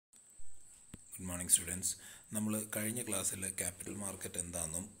Good morning students. നമ്മൾ കഴിഞ്ഞ ക്ലാസ്സിൽ ക്യാപിറ്റൽ മാർക്കറ്റ്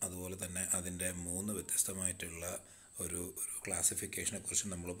എന്താണെന്നും അതുപോലെ തന്നെ അതിൻ്റെ മൂന്ന് വ്യത്യസ്തമായിട്ടുള്ള ഒരു ക്ലാസിഫിക്കേഷനെ കുറിച്ച്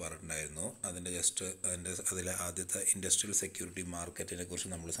നമ്മൾ പറഞ്ഞിട്ടുണ്ടായിരുന്നു. അതിലെ ആദ്യത്തെ ഇൻഡസ്ട്രിയൽ സെക്യൂരിറ്റി മാർക്കറ്റിനെ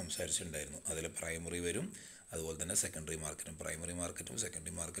കുറിച്ച് നമ്മൾ സംസാരിച്ചിട്ടുണ്ടായിരുന്നു. അതിൽ പ്രൈമറി വരും, അതുപോലെ തന്നെ സെക്കൻഡറി മാർക്കറ്റും. പ്രൈമറി മാർക്കറ്റും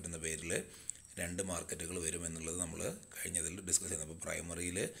സെക്കൻഡറി മാർക്കറ്റ് എന്ന പേരിൽ രണ്ട് മാർക്കറ്റുകൾ വരും എന്നുള്ളത് നമ്മൾ കഴിഞ്ഞതിൽ ഡിസ്കസ് ചെയ്യുന്നത്. അപ്പോൾ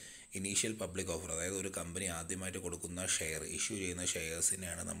പ്രൈമറിയിൽ ഇനീഷ്യൽ പബ്ലിക് ഓഫർ, അതായത് ഒരു കമ്പനി ആദ്യമായിട്ട് കൊടുക്കുന്ന ഷെയർ, ഇഷ്യൂ ചെയ്യുന്ന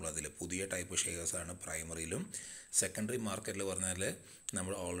ഷെയർസിനെയാണ് നമ്മളതിൽ പുതിയ ടൈപ്പ് ഷെയർസാണ് പ്രൈമറിയിലും. സെക്കൻഡറി മാർക്കറ്റിൽ പറഞ്ഞാൽ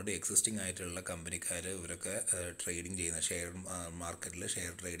നമ്മൾ ഓൾറെഡി എക്സിസ്റ്റിംഗ് ആയിട്ടുള്ള കമ്പനിക്കാർ ഇവരൊക്കെ ട്രേഡിങ് ചെയ്യുന്ന ഷെയർ മാർക്കറ്റിൽ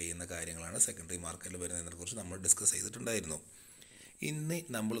ഷെയർ ട്രേഡ് ചെയ്യുന്ന കാര്യങ്ങളാണ് സെക്കൻഡറി മാർക്കറ്റിൽ വരുന്നതിനെക്കുറിച്ച് നമ്മൾ ഡിസ്കസ് ചെയ്തിട്ടുണ്ടായിരുന്നു. ഇന്ന്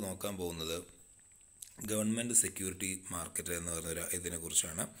നമ്മൾ നോക്കാൻ പോകുന്നത് ഗവൺമെൻറ് സെക്യൂരിറ്റി മാർക്കറ്റ് എന്ന് പറഞ്ഞ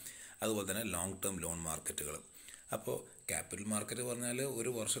ഇതിനെക്കുറിച്ചാണ്. അതുപോലെ തന്നെ ലോങ് ടേം ലോൺ മാർക്കറ്റുകൾ. അപ്പോൾ ക്യാപിറ്റൽ മാർക്കറ്റ് പറഞ്ഞാൽ ഒരു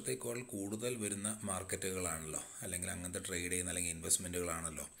വർഷത്തേക്കാൾ കൂടുതൽ വരുന്ന മാർക്കറ്റുകളാണല്ലോ, അല്ലെങ്കിൽ അങ്ങനത്തെ ട്രേഡ് ചെയ്യുന്ന അല്ലെങ്കിൽ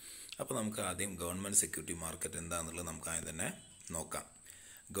ഇൻവെസ്റ്റ്മെൻറ്റുകളാണല്ലോ. അപ്പോൾ നമുക്ക് ആദ്യം ഗവൺമെൻറ് സെക്യൂരിറ്റി മാർക്കറ്റ് എന്താണെന്നുള്ളത് നമുക്ക് ആദ്യം തന്നെ നോക്കാം.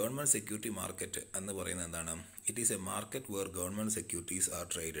 ഗവൺമെൻറ് സെക്യൂരിറ്റി മാർക്കറ്റ് എന്ന് പറയുന്നത് എന്താണ്? It is A market wear government securities are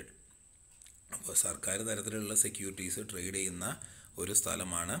traded. അപ്പോൾ സർക്കാർ തരത്തിലുള്ള സെക്യൂരിറ്റീസ് ട്രേഡ് ചെയ്യുന്ന ഒരു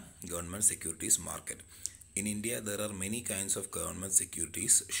സ്ഥലമാണ് government securities market. In India, there are many kinds of government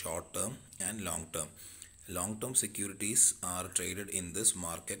securities, short term and long term. Long term securities are traded in this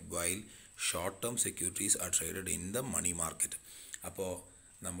market while short term securities are traded in the money market. അപ്പോൾ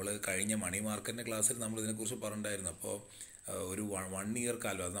നമ്മൾ കഴിഞ്ഞ മണി മാർക്കറ്റിൻ്റെ ക്ലാസ്സിൽ നമ്മൾ ഇതിനെക്കുറിച്ച് പറഞ്ഞിട്ടുണ്ടായിരുന്നു. അപ്പോൾ ഒരു 1 ഇയർ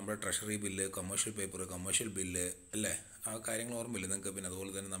കാലം, അത് നമ്മുടെ treasury bill, commercial paper, commercial bill അല്ലേ, ആ കാര്യങ്ങൾ ഓർമ്മയില്ല നിങ്ങൾക്ക്? പിന്നെ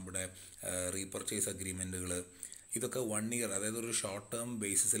അതുപോലെ തന്നെ നമ്മുടെ റീപർച്ചേസ് അഗ്രിമെൻറ്റുകൾ, ഇതൊക്കെ 1 ഇയർ, അതായത് ഒരു ഷോർട്ട് ടേം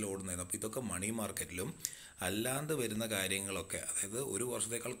ബേസിസിൽ ഓടുന്നതായിരുന്നു. അപ്പോൾ ഇതൊക്കെ മണി മാർക്കറ്റിലും അല്ലാണ്ട് വരുന്ന കാര്യങ്ങളൊക്കെ, അതായത് ഒരു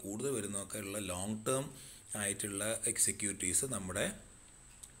വർഷത്തേക്കാൾ കൂടുതൽ വരുന്നതൊക്കെ ഉള്ള ലോങ് ടേം ആയിട്ടുള്ള സെക്യൂരിറ്റീസ് നമ്മുടെ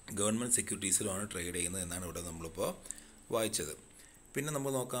ഗവൺമെൻറ് സെക്യൂരിറ്റീസിലാണ് ട്രേഡ് ചെയ്യുന്നത് എന്നാണ് ഇവിടെ നമ്മളിപ്പോൾ വായിച്ചത്. പിന്നെ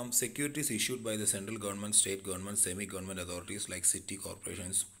നമ്മൾ നോക്കാം, securities issued by the central government, state government, semi government authorities like city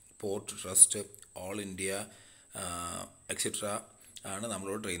corporations, port trust, all India etcetera ആണ്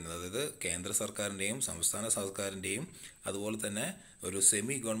നമ്മളോട് ചെയ്യുന്നത്. അതായത് കേന്ദ്ര സർക്കാരിൻ്റെയും സംസ്ഥാന സർക്കാരിൻ്റെയും അതുപോലെ തന്നെ ഒരു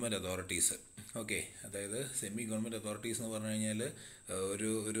സെമി ഗവൺമെൻറ് അതോറിറ്റീസ്. ഓക്കെ, അതായത് സെമി ഗവൺമെൻറ് അതോറിറ്റീസ് എന്ന് പറഞ്ഞു കഴിഞ്ഞാൽ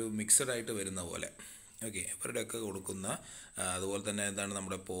ഒരു മിക്സഡ് ആയിട്ട് വരുന്ന പോലെ. ഓക്കെ, ഇവരുടെയൊക്കെ കൊടുക്കുന്ന, അതുപോലെ തന്നെ എന്താണ്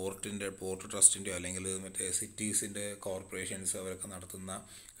നമ്മുടെ പോർട്ട് ട്രസ്റ്റിൻ്റെയോ അല്ലെങ്കിൽ മറ്റേ സിറ്റീസിൻ്റെ കോർപ്പറേഷൻസ് അവരൊക്കെ നടത്തുന്ന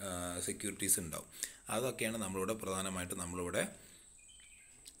സെക്യൂരിറ്റീസ് ഉണ്ടാവും. അതൊക്കെയാണ് നമ്മളിവിടെ പ്രധാനമായിട്ട് നമ്മളിവിടെ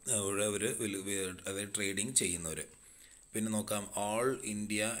അതായത് ട്രേഡിങ് ചെയ്യുന്നവർ. പിന്നെ നോക്കാം, all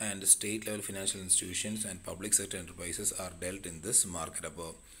India and state level financial institutions and public sector enterprises R delt in this market. അപ്പോൾ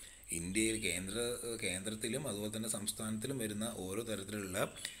ഇന്ത്യയിൽ കേന്ദ്രത്തിലും അതുപോലെ തന്നെ സംസ്ഥാനത്തിലും വരുന്ന ഓരോ തരത്തിലുള്ള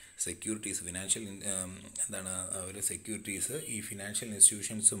സെക്യൂരിറ്റീസ്, ഫിനാൻഷ്യൽ സെക്യൂരിറ്റീസ് ഈ ഫിനാൻഷ്യൽ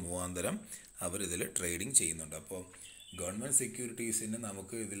ഇൻസ്റ്റിറ്റ്യൂഷൻസ് മുഖാന്തരം അവരിതിൽ ട്രേഡിങ് ചെയ്യുന്നുണ്ട്. അപ്പോൾ ഗവൺമെൻറ് സെക്യൂരിറ്റീസിന്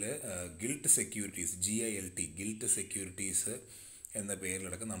നമുക്ക് ഇതിൽ guilt securities, GILT, guilt securities എന്ന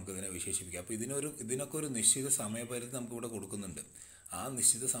പേരിലടക്കം നമുക്കിതിനെ വിശേഷിപ്പിക്കാം. അപ്പോൾ ഇതിനൊക്കെ ഒരു നിശ്ചിത സമയപരിധി നമുക്കിവിടെ കൊടുക്കുന്നുണ്ട്. ആ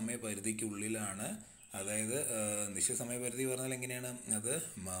നിശ്ചിത സമയപരിധിക്കുള്ളിലാണ്, അതായത് നിശ്ചിത സമയപരിധി പറഞ്ഞാൽ എങ്ങനെയാണ്, അത്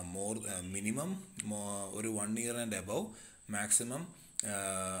മിനിമം ഒരു 1 ഇയർ ആൻഡ് എബവ്, മാക്സിമം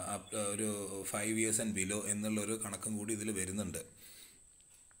ഒരു 5 ഇയേഴ്സ് ആൻഡ് ബിലോ എന്നുള്ളൊരു കണക്കും കൂടി ഇതിൽ വരുന്നുണ്ട്.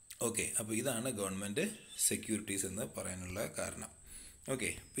 ഓക്കെ, അപ്പോൾ ഇതാണ് ഗവൺമെൻറ് സെക്യൂരിറ്റീസ് എന്ന് പറയാനുള്ള കാരണം.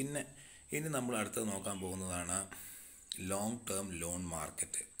 ഓക്കെ, പിന്നെ ഇനി നമ്മൾ അടുത്തത് നോക്കാൻ പോകുന്നതാണ് ലോങ് ടേം ലോൺ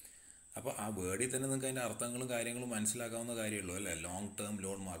മാർക്കറ്റ്. അപ്പോൾ ആ വേർഡിൽ തന്നെ നിങ്ങൾക്ക് അതിൻ്റെ അർത്ഥങ്ങളും കാര്യങ്ങളും മനസ്സിലാക്കാവുന്ന കാര്യമുള്ളൂ അല്ലേ. Long term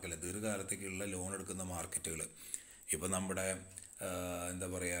loan market, ദീർഘകാലത്തേക്കുള്ള loan എടുക്കുന്ന മാർക്കറ്റുകൾ. ഇപ്പോൾ നമ്മുടെ എന്താ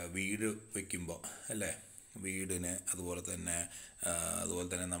പറയുക, വീട് വയ്ക്കുമ്പോൾ അല്ലേ, വീടിന് അതുപോലെ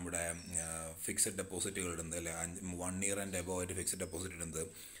തന്നെ നമ്മുടെ ഫിക്സഡ് ഡെപ്പോസിറ്റുകൾ ഇടുന്നത് അല്ലേ, 1 ഇയർ ആൻഡ് എബവ് ആയിട്ട് ഫിക്സഡ് ഡെപ്പോസിറ്റ് ഇടുന്നത്.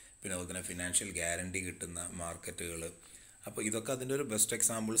 പിന്നെ അതുപോലെ തന്നെ ഫിനാൻഷ്യൽ ഗ്യാരണ്ടി കിട്ടുന്ന മാർക്കറ്റുകൾ. അപ്പോൾ ഇതൊക്കെ അതിൻ്റെ ഒരു ബെസ്റ്റ്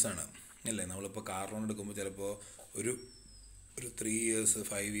എക്സാമ്പിൾസാണ് അല്ലേ. നമ്മളിപ്പോൾ കാർ ലോൺ എടുക്കുമ്പോൾ ചിലപ്പോൾ ഒരു 3 ഇയേഴ്സ്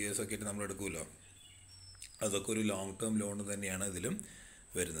 5 ഇയേഴ്സ് ഒക്കെ ആയിട്ട് നമ്മൾ എടുക്കുമല്ലോ. അതൊക്കെ ഒരു ലോങ് ടേം ലോൺ തന്നെയാണ് ഇതിലും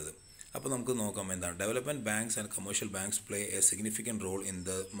വരുന്നത്. അപ്പോൾ നമുക്ക് നോക്കാം എന്താണ്. Development banks and commercial banks play A significant role in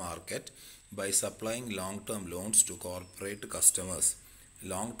the market by supplying long-term loans to corporate customers.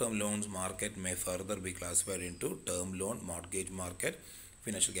 Long-term loans market may further be classified into term loan, mortgage market,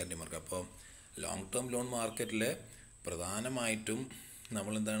 financial guarantee market. അപ്പോൾ long term loan മാർക്കറ്റിൽ പ്രധാനമായിട്ടും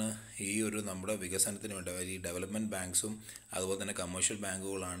നമ്മളെന്താണ്, ഈ ഒരു നമ്മുടെ വികസനത്തിന് വേണ്ടി ഈ ഡെവലപ്മെൻറ്റ് ബാങ്ക്സും അതുപോലെ തന്നെ കമേഴ്ഷ്യൽ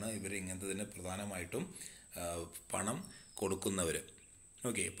ബാങ്കുകളാണ് ഇവർ ഇങ്ങനത്തെ പ്രധാനമായിട്ടും പണം കൊടുക്കുന്നവർ.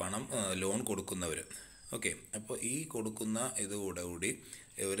 Okay, loan കൊടുക്കുന്നവർ. ഓക്കെ, അപ്പോൾ ഈ കൊടുക്കുന്ന ഇതോടുകൂടി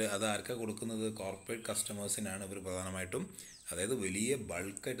അത് ആർക്കാണ് കൊടുക്കുന്നത്? കോർപ്പറേറ്റ് കസ്റ്റമേഴ്സിനാണ് ഇവർ പ്രധാനമായിട്ടും. അതായത് വലിയ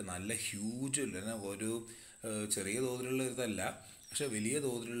ബൾക്കായിട്ട് നല്ല ഹ്യൂജ്, ഒരു ചെറിയ തോതിലുള്ള ഇതല്ല, പക്ഷേ വലിയ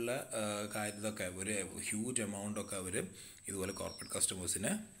തോതിലുള്ള ഇതൊക്കെ ഒരു ഹ്യൂജ് എമൗണ്ടൊക്കെ അവർ ഇതുപോലെ കോർപ്പറേറ്റ്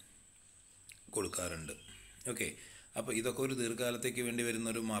കസ്റ്റമേഴ്സിന് കൊടുക്കാറുണ്ട്. ഓക്കെ, അപ്പോൾ ഇതൊക്കെ ഒരു ദീർഘകാലത്തേക്ക് വേണ്ടി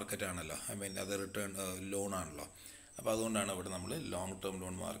വരുന്നൊരു മാർക്കറ്റാണല്ലോ, ഐ മീൻ അത് റിട്ടേൺ ലോണാണല്ലോ. അപ്പോൾ അതുകൊണ്ടാണ് ഇവിടെ നമ്മൾ ലോങ് ടേം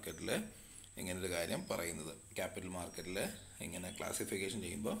ലോൺ മാർക്കറ്റിൽ ഇങ്ങനൊരു കാര്യം പറയുന്നത്. ക്യാപിറ്റൽ മാർക്കറ്റിൽ ഇങ്ങനെ ക്ലാസിഫിക്കേഷൻ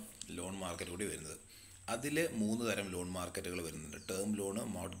ചെയ്യുമ്പോൾ ലോൺ മാർക്കറ്റ് കൂടി വരുന്നത്. അതിൽ 3 തരം ലോൺ മാർക്കറ്റുകൾ വരുന്നുണ്ട്. Term loan,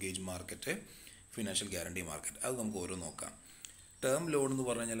 mortgage market, financial guarantee market. അത് നമുക്ക് ഓരോ നോക്കാം. ടേം ലോൺ എന്ന്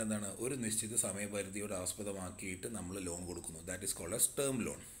പറഞ്ഞു കഴിഞ്ഞാൽ എന്താണ്? ഒരു നിശ്ചിത സമയപരിധിയോട് ആസ്പദമാക്കിയിട്ട് നമ്മൾ ലോൺ കൊടുക്കുന്നു. That is called as term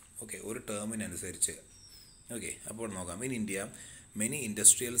loan. Okay, ഒരു ടേമിനനുസരിച്ച്. ഓക്കെ, അപ്പോൾ നോക്കാം. In India many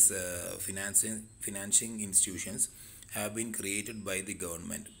industrials financing institutions have been created by the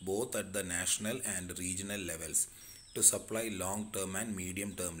government both at the national and regional levels to supply long-term and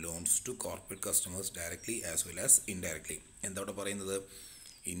medium-term loans to corporate customers directly as well as indirectly. എന്താണ് പറയുന്നത്?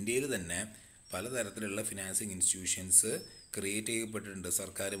 ഇന്ത്യയിൽ തന്നെ പലതരത്തിലുള്ള financing institutions create ചെയ്യപ്പെട്ടിട്ടുണ്ട്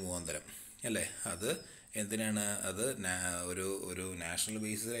സർക്കാർ മുഖാന്തരം, അല്ലേ? അത് എന്തിനാണ്? അത് ഒരു നാഷണൽ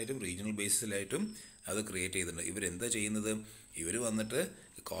ബേസിസിലായിട്ടും റീജിയണൽ ബേസിസിലായിട്ടും അത് ക്രിയേറ്റ് ചെയ്തിട്ടുണ്ട്. ഇവരെന്താ ചെയ്യുന്നത്? ഇവർ വന്നിട്ട്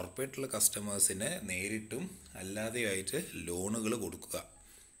കോർപ്പറേറ്റുള്ള കസ്റ്റമേഴ്സിന് നേരിട്ടും അല്ലാതെയായിട്ട് ലോണുകൾ കൊടുക്കുക.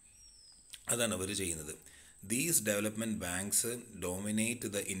 അതാണ് അവർ ചെയ്യുന്നത്. These development banks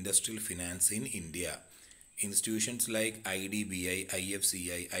dominate the industrial finance in India. Institutions like IDBI,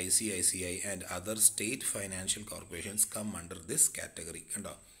 IFCI, ICICI and other state financial corporations come under this category.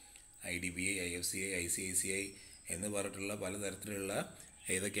 കണ്ടോ? IDBI, IFCI, ICICI എന്ന് പറഞ്ഞിട്ടുള്ള പലതരത്തിലുള്ള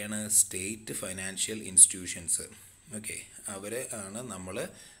ഏതൊക്കെയാണ്? State financial institutions. ഓക്കെ, അവർ ആണ് നമ്മൾ,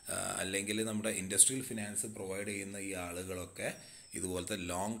 അല്ലെങ്കിൽ നമ്മുടെ ഇൻഡസ്ട്രിയൽ ഫിനാൻസ് പ്രൊവൈഡ് ചെയ്യുന്ന ഈ ആളുകളൊക്കെ ഇതുപോലത്തെ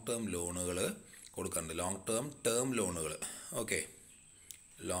ലോങ് ടേം ലോണുകൾ കൊടുക്കാറുണ്ട്. ലോങ് ടേം ലോണുകൾ. ഓക്കെ,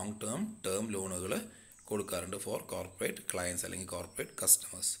 ലോങ് ടേം ലോണുകൾ കൊടുക്കാറുണ്ട് ഫോർ കോർപ്പറേറ്റ് ക്ലയൻസ് അല്ലെങ്കിൽ corporate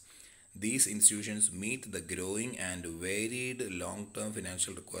customers. These institutions meet the growing and varied long-term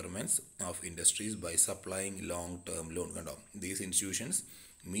financial requirements of industries by supplying long-term loan. കണ്ടോ? These institutions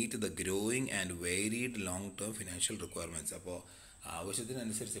meet the growing and varied long-term financial requirements. അപ്പോൾ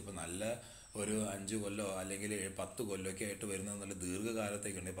ആവശ്യത്തിനനുസരിച്ച് ഇപ്പോൾ നല്ല ഒരു 5 കൊല്ലോ അല്ലെങ്കിൽ 10 കൊല്ലമൊക്കെ ആയിട്ട് വരുന്നത് നല്ല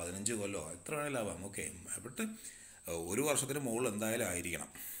ദീർഘകാലത്തേക്കുണ്ട്. 15 കൊല്ലോ എത്ര വേണമെങ്കിലും ആവാം. ഓക്കെ, ബട്ട് ഒരു വർഷത്തിന് മുകളിൽ എന്തായാലും ആയിരിക്കണം.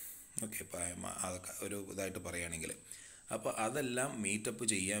 ഓക്കെ, ഇപ്പം അതൊക്കെ ഒരു ഇതായിട്ട് പറയുകയാണെങ്കിൽ, അപ്പോൾ അതെല്ലാം മീറ്റപ്പ്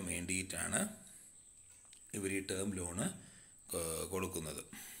ചെയ്യാൻ വേണ്ടിയിട്ടാണ് ഇവർ ഈ ടേം ലോണ് കൊടുക്കുന്നത്.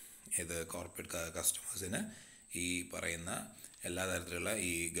 ഇത് കോർപ്പറേറ്റ് കസ്റ്റമേഴ്സിന് ഈ പറയുന്ന എല്ലാ തരത്തിലുള്ള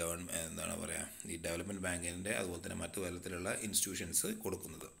ഈ എന്താണ് പറയുക, ഈ ഡെവലപ്മെൻറ്റ് ബാങ്കിൻ്റെ അതുപോലെ തന്നെ മറ്റു തരത്തിലുള്ള ഇൻസ്റ്റിറ്റ്യൂഷൻസ്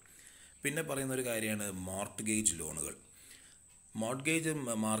കൊടുക്കുന്നത്. പിന്നെ പറയുന്ന ഒരു കാര്യമാണ് മോർട്ട്ഗേജ് ലോണുകൾ. Mortgage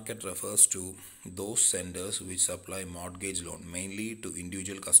market refers to those centers which supply mortgage loan mainly to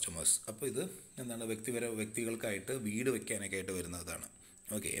individual customers. അപ്പോൾ ഇത് എന്താണ്? വ്യക്തികൾക്കായിട്ട് വീട് വെക്കാനൊക്കെ ആയിട്ട് വരുന്നതാണ്.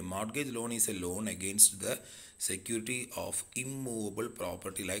 Okay, A mortgage loan is A loan against the security of immovable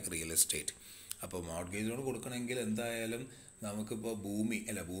property like real estate. അപ്പോൾ mortgage loan കൊടുക്കണമെങ്കിൽ എന്തായാലും നമുക്കിപ്പോൾ ഭൂമി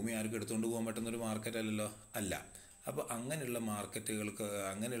ആർക്കും എടുത്തുകൊണ്ട് പോകാൻ പറ്റുന്നൊരു മാർക്കറ്റ് അല്ലല്ലോ, അല്ല. അപ്പോൾ അങ്ങനെയുള്ള മാർക്കറ്റുകൾക്ക്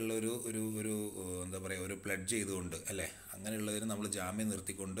അങ്ങനെയുള്ള ഒരു എന്താ പറയുക, ഒരു പ്ലെഡ്ജ് ചെയ്തുകൊണ്ട്, അല്ലേ, അങ്ങനെയുള്ളതിന് നമ്മൾ ജാമ്യം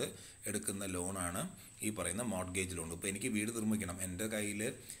നിർത്തിക്കൊണ്ട് എടുക്കുന്ന ലോണാണ് ഈ പറയുന്ന മോർട്ട്ഗേജ് ലോൺ. ഇപ്പോൾ എനിക്ക് വീട് നിർമ്മിക്കണം, എൻ്റെ കയ്യിൽ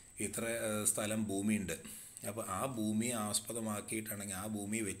ഇത്ര സ്ഥലം ഭൂമിയുണ്ട്. അപ്പോൾ ആ ഭൂമിയെ ആസ്പദമാക്കിയിട്ടാണെങ്കിൽ ആ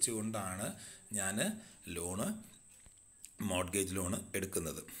ഭൂമി വെച്ചുകൊണ്ടാണ് ഞാൻ മോർട്ട്ഗേജ് ലോണ്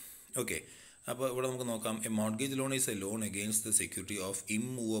എടുക്കുന്നത്. ഓക്കെ, അപ്പോൾ ഇവിടെ നമുക്ക് നോക്കാം. A mortgage loan is A loan against the security of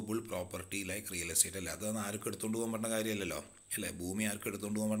immovable property like real estate. അല്ല, അതൊന്നും ആർക്കും എടുത്തുകൊണ്ട് പോകാൻ പറ്റുന്ന കാര്യമല്ലല്ലോ, അല്ലേ? ഭൂമി ആർക്കും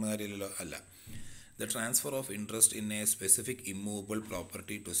എടുത്തുകൊണ്ട് പോകാൻ പറ്റുന്ന കാര്യമല്ലല്ലോ, അല്ല. The transfer of interest in A specific immovable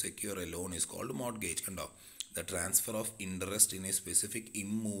property to secure A loan is called mortgage. കണ്ടോ? The transfer of interest in A specific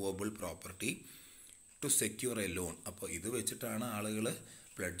immovable property to secure A loan. അപ്പോൾ ഇത് വെച്ചിട്ടാണ് ആളുകൾ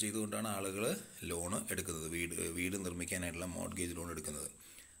പ്ലെഡ്ജ് ചെയ്തുകൊണ്ടാണ് ആളുകൾ ലോണ് എടുക്കുന്നത്, വീട് നിർമ്മിക്കാനായിട്ടുള്ള mortgage loan എടുക്കുന്നത്.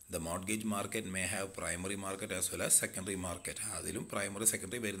 The mortgage market may have primary market as well as secondary market. അതിലും പ്രൈമറി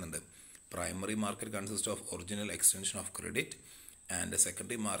സെക്കൻഡറി വരുന്നുണ്ട്. Primary market consists of original extension of credit and the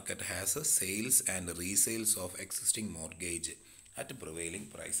secondary market has sales and resales of existing mortgage at prevailing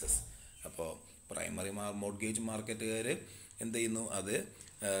prices. അപ്പോൾ primary mortgage മാർക്കറ്റുകാർ എന്ത് ചെയ്യുന്നു? അത്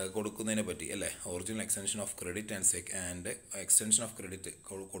കൊടുക്കുന്നതിനെ പറ്റി, അല്ലേ, original extension of credit and extension of credit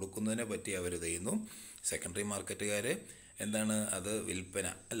കൊടുക്കുന്നതിനെ പറ്റി അവർ ഇത് ചെയ്യുന്നു. Secondary മാർക്കറ്റുകാർ എന്താണ്? അത് വിൽപ്പന,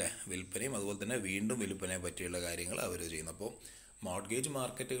 അല്ലേ, വിൽപ്പനയും അതുപോലെ തന്നെ വീണ്ടും വിൽപ്പനയെ പറ്റിയുള്ള കാര്യങ്ങൾ അവർ ചെയ്യുന്നു. അപ്പോൾ മോർട്ട്ഗേജ്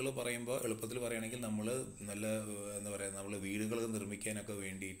മാർക്കറ്റുകൾ പറയുമ്പോൾ എളുപ്പത്തിൽ പറയുകയാണെങ്കിൽ നമ്മൾ നല്ല എന്താ പറയുക, നമ്മൾ വീടുകൾ നിർമ്മിക്കാനൊക്കെ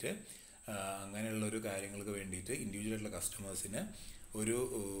വേണ്ടിയിട്ട് അങ്ങനെയുള്ളൊരു കാര്യങ്ങൾക്ക് വേണ്ടിയിട്ട് ഇൻഡിവിജ്വലായിട്ടുള്ള കസ്റ്റമേഴ്സിന്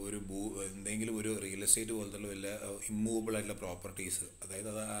എന്തെങ്കിലും ഒരു റിയൽ എസ്റ്റേറ്റ് പോലത്തുള്ള വല്ല ഇമ്മൂവബിൾ ആയിട്ടുള്ള പ്രോപ്പർട്ടീസ്, അതായത്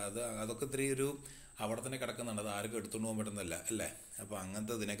അതൊക്കെ ഇത്തിരി അവിടെ തന്നെ കിടക്കുന്നുണ്ട്, അത് ആർക്കും എടുത്തുകൊണ്ട് പോകാൻ പറ്റുന്നതല്ല, അല്ലേ? അപ്പോൾ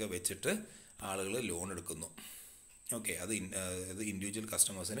അങ്ങനത്തെ ഇതിനൊക്കെ വെച്ചിട്ട് ആളുകൾ ലോൺ എടുക്കുന്നു. ഓക്കെ, അത് ഇൻഡിവിജ്വൽ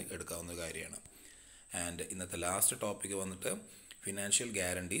കസ്റ്റമേഴ്സിന് എടുക്കാവുന്ന കാര്യമാണ്. ആൻഡ് ഇന്നത്തെ ലാസ്റ്റ് ടോപ്പിക്ക് വന്നിട്ട് financial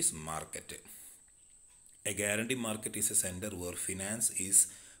guarantees market. A guarantee market is a center where finance is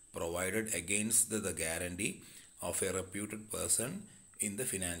provided against the guarantee of a reputed person in the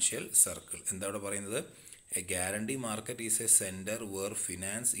financial circle. എന്താ ഇവിടെ പറയുന്നത്? A guarantee market is A centre where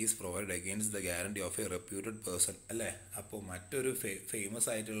finance is provide against the guarantee of A reputed person അല്ലേ. അപ്പോൾ മറ്റൊരു famous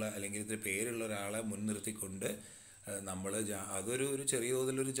ആയിട്ടുള്ള അല്ലെങ്കിൽ ഇതിന് പേരുള്ള ഒരാളെ മുൻനിർത്തിക്കൊണ്ട് നമ്മൾ അതൊരു ചെറിയ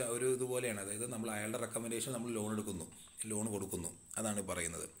തോതിലൊരു ഒരു ഇതുപോലെയാണ്. അതായത് നമ്മൾ അയാളുടെ റെക്കമെൻഡേഷൻ നമ്മൾ ലോൺ കൊടുക്കുന്നു. അതാണ്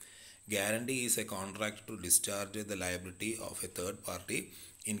പറയുന്നത്. Guarantee is a contract to discharge the liability of a third party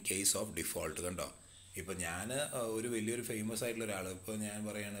in case of default. കണ്ടോ, ഇപ്പോൾ ഞാൻ ഒരു വലിയൊരു ഫേമസ് ആയിട്ടുള്ള ഒരാൾ, ഇപ്പോൾ ഞാൻ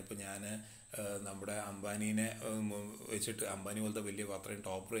പറയുകയാണ്, ഇപ്പോൾ ഞാൻ നമ്മുടെ അംബാനീനെ വെച്ചിട്ട് അംബാനി പോലത്തെ വലിയ അത്രയും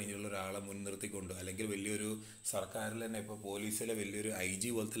ടോപ്പ് റേഞ്ചിലുള്ള ഒരാളെ മുൻനിർത്തിക്കൊണ്ട്, അല്ലെങ്കിൽ വലിയൊരു സർക്കാരിൽ തന്നെ ഇപ്പോൾ പോലീസിലെ വലിയൊരു IG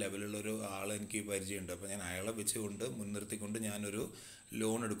പോലത്തെ ലെവലുള്ളൊരു ആൾ എനിക്ക് പരിചയമുണ്ട്. അപ്പോൾ ഞാൻ അയാളെ വെച്ചുകൊണ്ട് മുൻനിർത്തിക്കൊണ്ട് ഞാനൊരു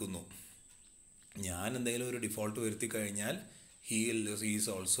ലോൺ എടുക്കുന്നു. ഞാൻ എന്തെങ്കിലും ഒരു ഡിഫോൾട്ട് വരുത്തി കഴിഞ്ഞാൽ he is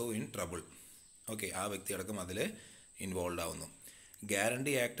also in trouble. Okay, ആ വ്യക്തി അടക്കം അതിൽ ഇൻവോൾവ് ആവുന്നു.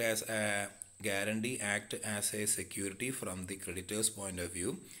 Guarantee act as a security from the creditor's point of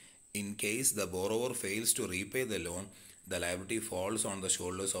view. In case the borrower fails to repay the loan, the liability falls on the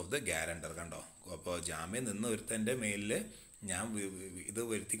shoulders of the guarantor. കണ്ടോ, അപ്പോൾ ജാമ്യം നിന്ന് ഒരുത്തൻ്റെ മേലിൽ ഞാൻ ഇത്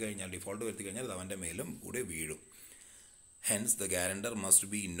വരുത്തി കഴിഞ്ഞാൽ, ഡിഫോൾട്ട് വരുത്തി കഴിഞ്ഞാൽ അത് അവൻ്റെ മേലും കൂടെ വീഴും. Hence the guarantor must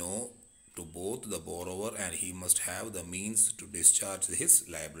be to both the borrower and he must have the means to discharge his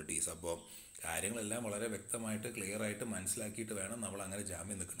liabilities. അപ്പോൾ കാര്യങ്ങളെല്ലാം വളരെ വ്യക്തമായിട്ട് ക്ലിയർ ആയിട്ട് മനസ്സിലാക്കിയിട്ട് വേണം നമ്മൾ അങ്ങനെ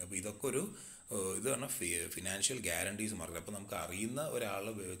ജാമ്യം നിൽക്കുന്നത്. അപ്പോൾ ഇതൊക്കെ ഇത് പറഞ്ഞാൽ ഫിനാൻഷ്യൽ ഗ്യാരണ്ടീസ് മാർക്കറ്റ്. അപ്പോൾ നമുക്ക് അറിയുന്ന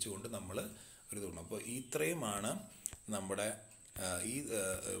ഒരാളെ വെച്ചുകൊണ്ട് നമ്മൾ ഒരു ഇതുണ്ട്. അപ്പോൾ ഇത്രയുമാണ് നമ്മുടെ ഈ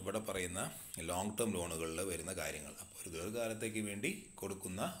ഇവിടെ പറയുന്ന ലോങ് ടേം ലോണുകളിൽ വരുന്ന കാര്യങ്ങൾ. അപ്പോൾ ഒരു ദീർഘകാലത്തേക്ക് വേണ്ടി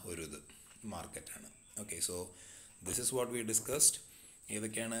കൊടുക്കുന്ന ഒരു മാർക്കറ്റാണ്. Okay, so this is what we discussed.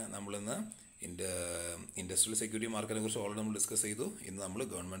 ഏതൊക്കെയാണ് നമ്മളിന്ന് ഇൻഡസ്ട്രിയൽ സെക്യൂരിറ്റി മാർക്കറ്റിനെ കുറിച്ച് ഓൾറെഡി നമ്മൾ ഡിസ്കസ് ചെയ്തു. ഇന്ന് നമ്മൾ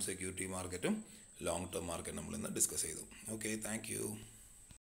ഗവൺമെൻറ് സെക്യൂരിറ്റി മാർക്കറ്റും ലോങ് ടേം മാർക്കറ്റും നമ്മളിന്ന് ഡിസ്കസ് ചെയ്തു. Okay, thank you.